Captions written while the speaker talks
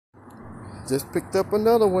just picked up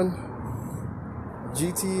another one.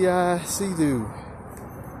 GTI Sea-Doo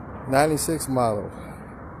 96 model.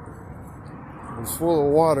 It was full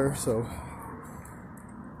of water, so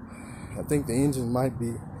I think the engine might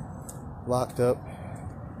be locked up,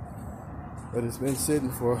 but it's been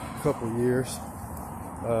sitting for a couple of years.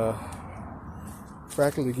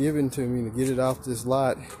 Practically given to me to get it off this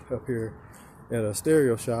lot up here at a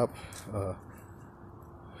stereo shop.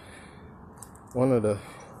 One of the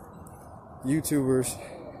YouTubers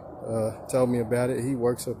told me about it. He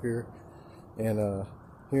works up here and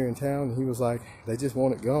here in town. He was like, they just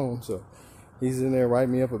want it gone, so he's in there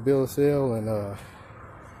writing me up a bill of sale, and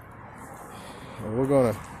we're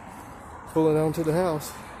gonna pull it onto the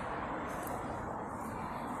house.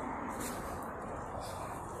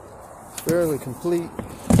 It's fairly complete.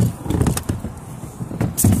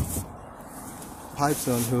 Pipes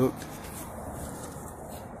unhooked.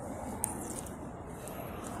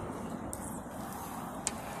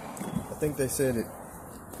 I think they said it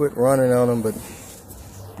quit running on them, but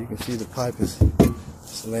you can see the pipe is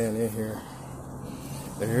just laying in here.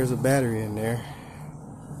 There's a battery in there.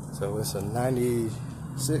 So it's a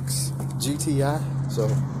 96 GTI. So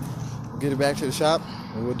we'll get it back to the shop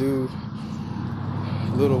and we'll do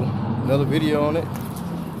another video on it.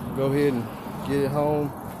 Go ahead and get it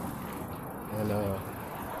home and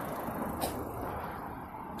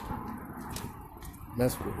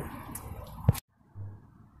mess with it.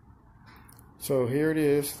 So here it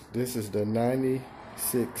is. This is the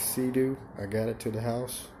 96 Sea-Doo. I got it to the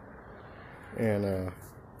house, and I'm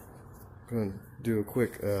going to do a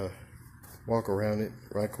quick walk around it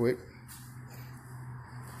right quick.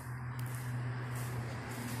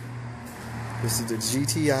 This is the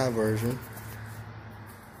GTI version.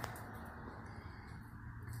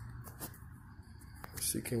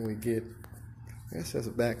 Let's see, can we get, I guess that's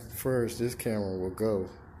back first, this camera will go.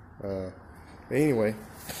 Anyway,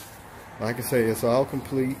 like I say, it's all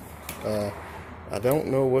complete. I don't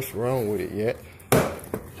know what's wrong with it yet.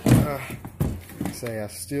 I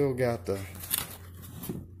still got the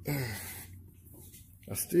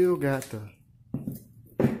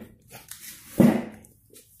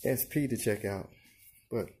SP to check out,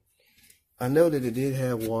 but I know that it did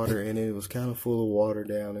have water in it. It was kind of full of water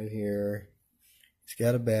down in here. It's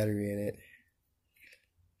got a battery in it,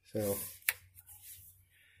 so,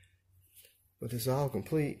 but it's all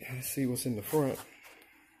complete. Let's see what's in the front.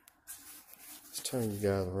 Let's turn you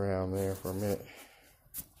guys around there for a minute.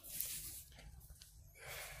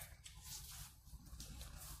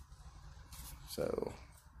 So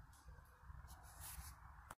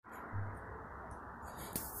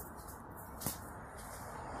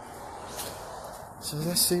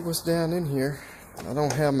let's see what's down in here. I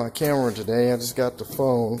don't have my camera today. I just got the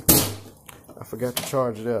phone. I forgot to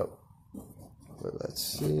charge it up. But let's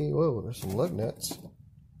see. Whoa, there's some lug nuts.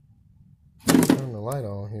 Turn the light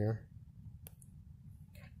on here.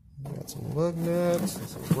 Got some lug nuts,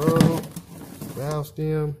 some rope, valve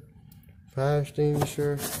stem, fire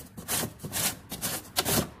extinguisher,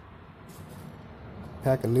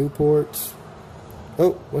 pack of Newports.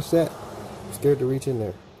 Oh, what's that? I'm scared to reach in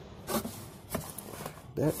there.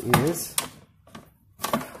 That is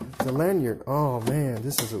the lanyard. Oh man,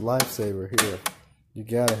 this is a lifesaver here. You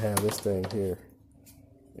gotta have this thing here.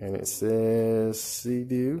 And it says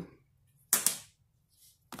Sea-Doo.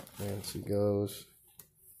 And she goes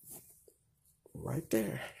right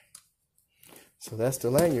there. So that's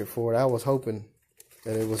the lanyard for it. I was hoping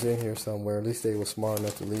that it was in here somewhere. At least they were smart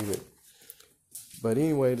enough to leave it. But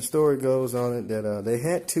anyway, the story goes on it that they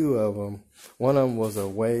had two of them. One of them was a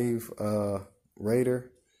Wave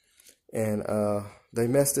Raider, and they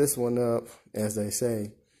messed this one up, as they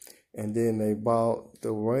say, and then they bought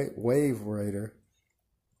the Wave Raider,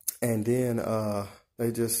 and then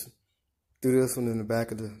they just threw this one in the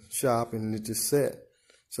back of the shop, and it just sat.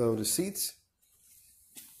 So the seats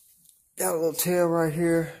got a little tail right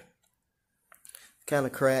here, kind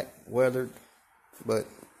of cracked, weathered, but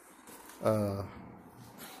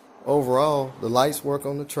overall the lights work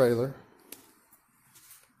on the trailer.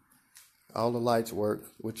 All the lights work,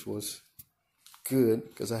 which was good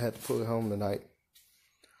because I had to pull it home tonight.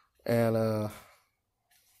 And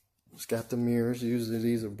it's got the mirrors. Usually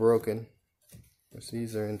these are broken, but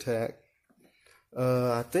these are intact.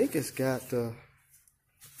 I think it's got the,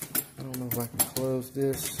 I don't know if I can close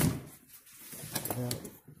this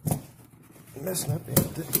without messing up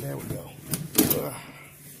anything. There we go.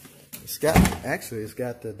 It's got, actually it's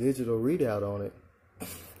got the digital readout on it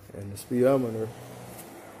and the speedometer.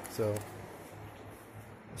 So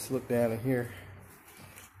let's look down in here.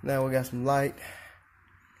 Now we got some light.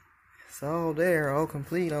 It's all there, all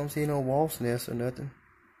complete. I don't see no wasp nest or nothing.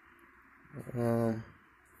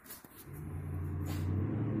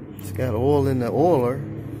 It's got oil in the oiler,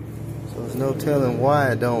 so there's no telling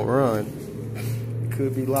why it don't run. It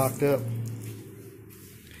could be locked up.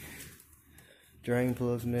 Drain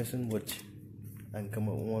plug's missing, which I can come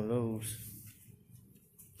up with one of those.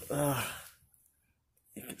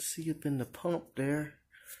 You can see up in the pump there,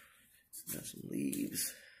 got some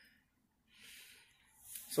leaves.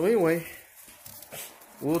 So anyway,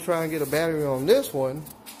 we'll try and get a battery on this one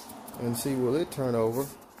and see will it turn over.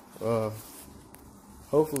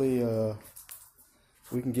 Hopefully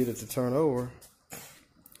we can get it to turn over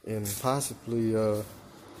and possibly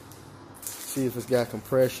see if it's got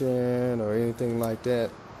compression or anything like that.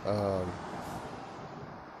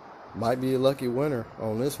 Might be a lucky winner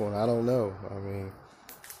on this one. I don't know. I mean,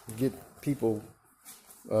 you get people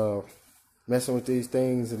messing with these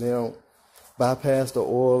things and they don't bypass the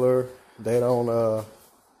oiler. They don't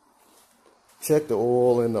check the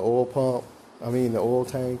oil in the oil pump. I mean the oil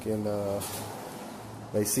tank, and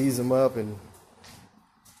they seize them up and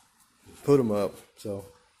put them up. So,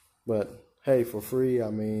 but hey, for free, I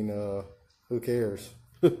mean, who cares?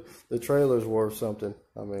 The trailer's worth something.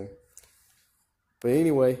 I mean, but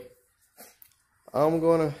anyway, I'm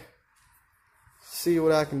gonna see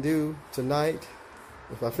what I can do tonight.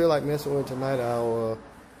 If I feel like messing with it tonight, I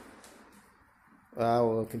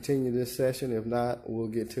will continue this session. If not, we'll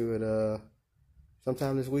get to it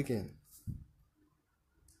sometime this weekend.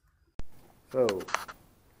 So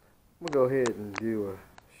I'm gonna go ahead and do a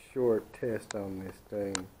short test on this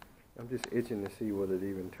thing. I'm just itching to see will it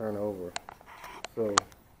even turn over. So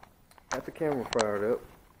got the camera fired up.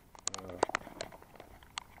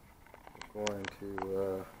 I'm going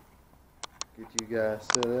to get you guys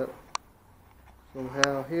set up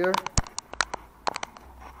somehow here.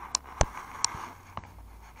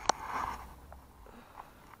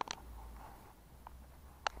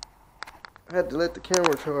 I had to let the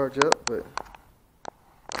camera charge up, but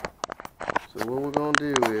so what we're going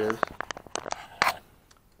to do is,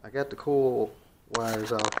 I got the coil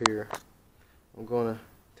wires off here. I'm going to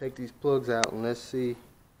take these plugs out and let's see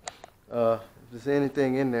if there's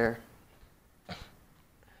anything in there.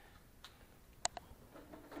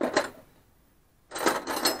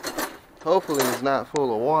 Hopefully it's not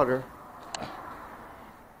full of water.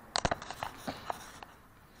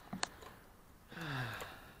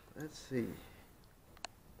 Let's see.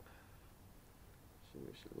 See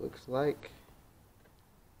what she looks like.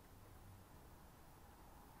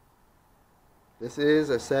 This is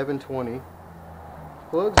a 720.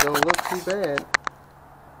 Plugs don't look too bad.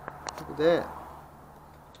 Look at that.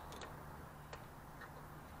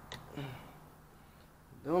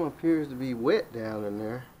 Don't appears to be wet down in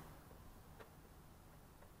there.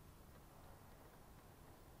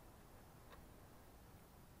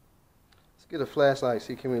 Let's get a flashlight,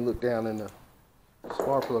 see can we look down in the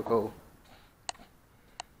spark plug hole.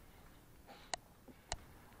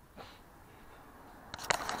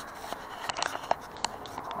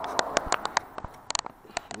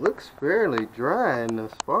 Looks fairly dry in the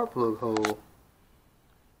spark plug hole.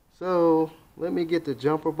 So let me get the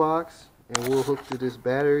jumper box and we'll hook to this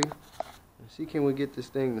battery and see can we get this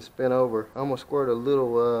thing to spin over. I'm gonna squirt a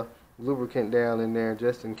little lubricant down in there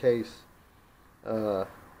just in case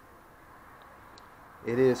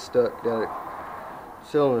it is stuck, that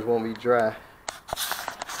cylinders won't be dry.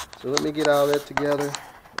 So let me get all that together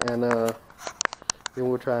and then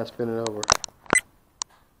we'll try and spin it over.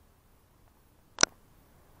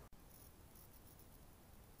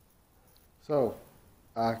 So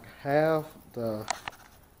I have the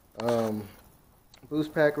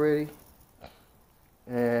boost pack ready,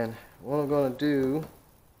 and what I'm going to do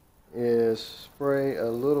is spray a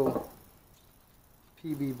little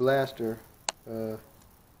PB blaster down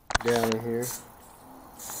in here.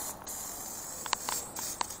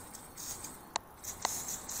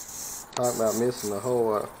 Talking about missing the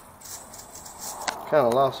hole, I kind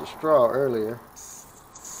of lost a straw earlier.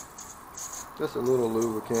 Just a little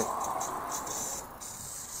lubricant.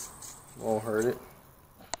 Won't hurt it.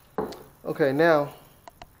 Okay, now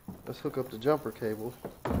let's hook up the jumper cable.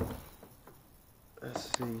 Let's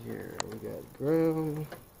see here. We got ground.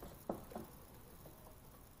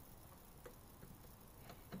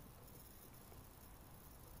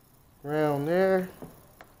 Ground there.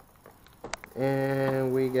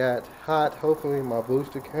 And we got hot. Hopefully my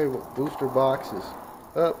booster box is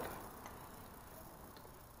up.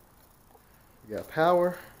 We got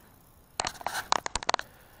power.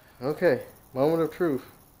 Okay, moment of truth.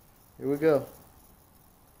 Here we go.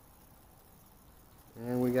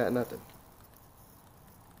 And we got nothing.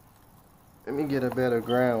 Let me get a better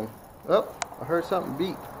ground. Oh, I heard something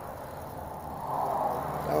beep.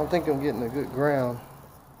 I don't think I'm getting a good ground.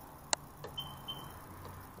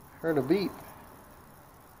 Heard a beep.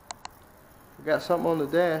 We got something on the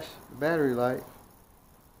dash, the battery light.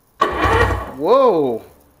 Whoa!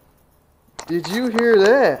 Did you hear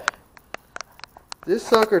that? This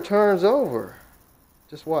sucker turns over.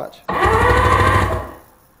 Just watch.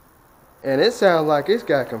 And it sounds like it's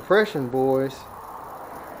got compression, boys.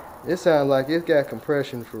 It sounds like it's got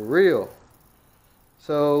compression for real.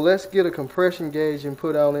 So let's get a compression gauge and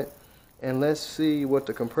put on it, and let's see what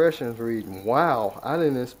the compression is reading. Wow, I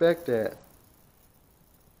didn't expect that.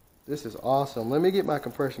 This is awesome. Let me get my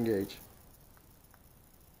compression gauge.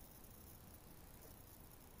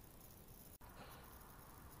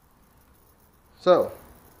 So,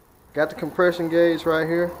 got the compression gauge right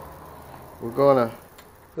here. We're gonna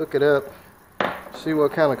hook it up, see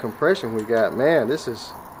what kind of compression we got. Man, this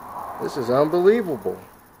is unbelievable.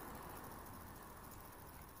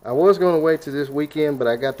 I was gonna wait till this weekend, but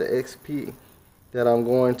I got the XP that I'm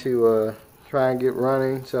going to try and get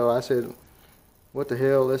running. So I said, what the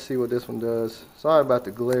hell, let's see what this one does. Sorry about the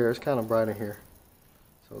glare, it's kind of bright in here.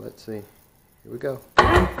 So let's see, here we go.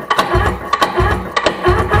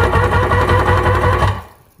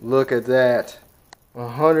 Look at that,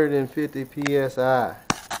 150 PSI.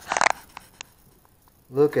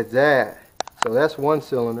 Look at that. So that's one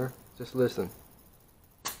cylinder, just listen.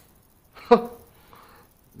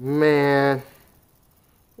 Man,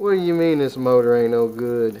 what do you mean this motor ain't no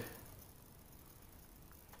good?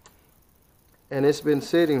 And it's been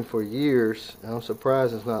sitting for years. I'm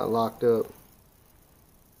surprised it's not locked up.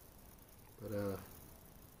 But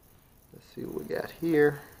let's see what we got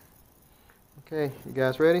here. Okay, you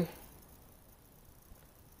guys ready?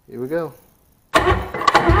 Here we go.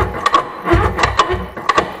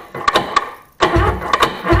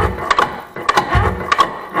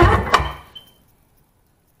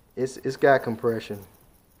 It's got compression.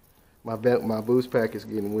 My boost pack is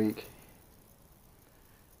getting weak,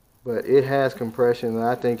 but it has compression, and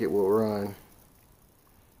I think it will run.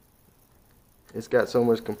 It's got so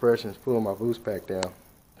much compression, it's pulling my boost pack down.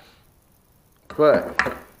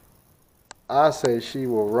 But I say she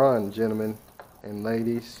will run, gentlemen and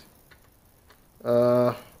ladies.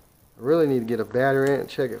 I really need to get a battery in and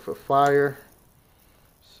check it for fire.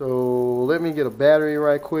 So let me get a battery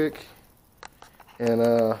right quick,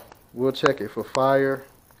 and we'll check it for fire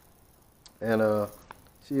and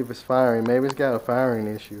see if it's firing. Maybe it's got a firing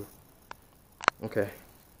issue. Okay,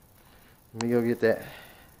 let me go get that.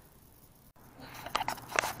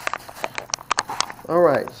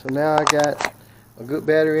 Alright, so now I got a good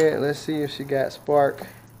battery in it. Let's see if she got spark.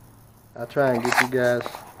 I'll try and get you guys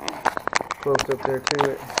close up there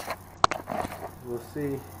to it. We'll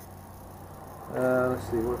see. Let's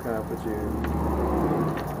see, what can I put you in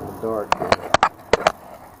the dark here?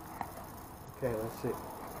 Okay, let's see.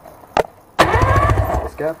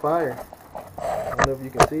 It's got fire. I don't know if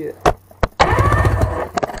you can see it.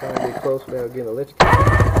 I'm trying to get close without getting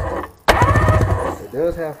electrocuted. It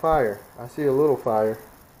does have fire. I see a little fire.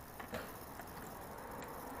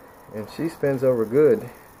 And she spins over good.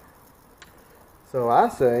 So I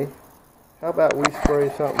say, how about we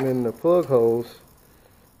spray something in the plug holes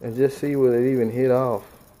and just see will it even hit off.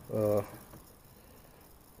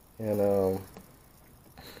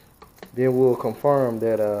 Then we'll confirm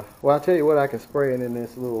that, well, I'll tell you what, I can spray it in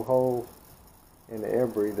this little hole in the air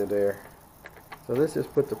breather there. So let's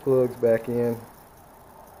just put the plugs back in.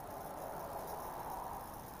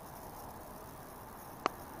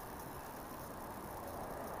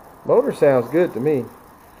 Motor sounds good to me.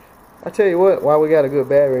 I tell you what, while we got a good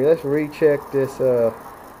battery, let's recheck this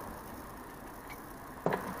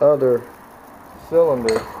other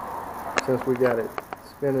cylinder, since we got it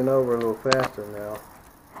spinning over a little faster now.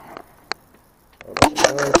 Hold on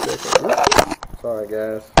 1 second. Oops. Sorry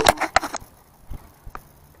guys.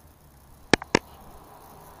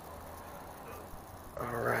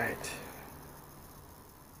 Alright.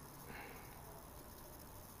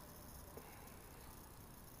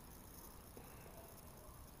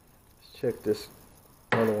 Check this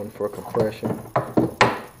other one for compression.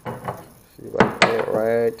 See if I can get it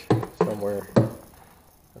right somewhere.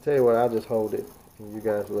 I'll tell you what, I'll just hold it and you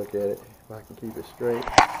guys look at it if I can keep it straight.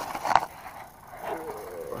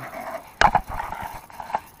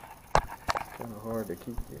 Kind of hard to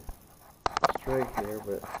keep it straight there,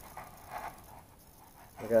 but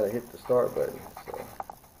I gotta hit the start button. So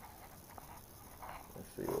let's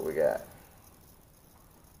see what we got.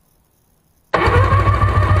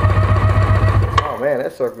 Man,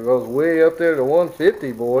 that sucker goes way up there to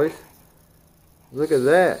 150, boys. Look at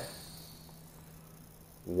that.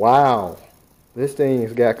 Wow. This thing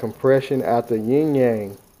has got compression out the yin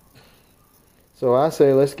yang. So I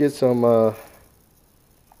say let's get some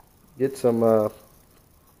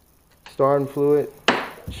starting fluid,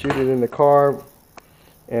 shoot it in the carb,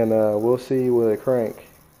 and we'll see with it crank.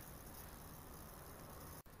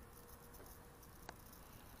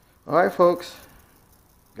 Alright folks,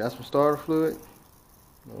 got some starter fluid.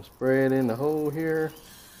 I'm gonna spray it in the hole here.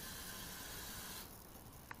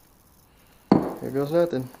 Here goes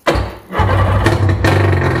nothing.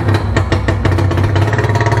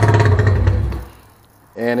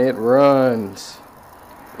 And it runs.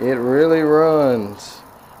 It really runs.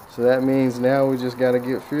 So that means now we just got to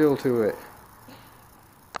get fuel to it.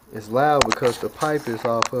 It's loud because the pipe is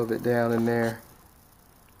off of it down in there.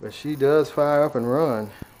 But she does fire up and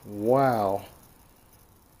run. Wow.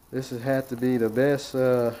 This has had to be the best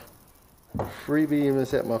freebie. I'm going to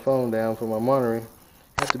set my phone down for my monitoring.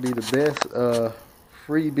 Has to be the best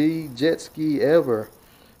freebie jet ski ever.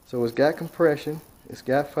 So it's got compression. It's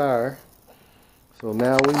got fire. So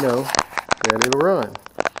now we know that it'll run.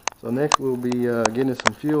 So next we'll be getting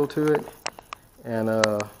some fuel to it and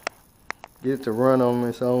get it to run on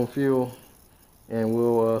its own fuel, and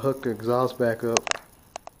we'll hook the exhaust back up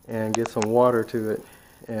and get some water to it,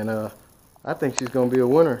 and I think she's gonna be a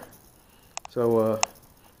winner. So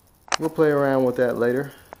we'll play around with that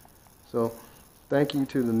later. So thank you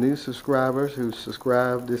to the new subscribers who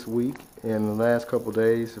subscribed this week and the last couple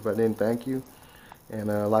days if I didn't thank you. And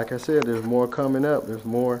like I said, there's more coming up. There's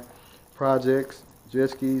more projects,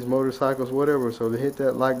 jet skis, motorcycles, whatever. So to hit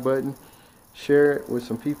that like button, share it with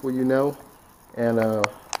some people you know, and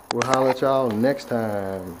we'll holler at y'all next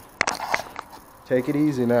time. Take it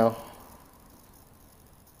easy now.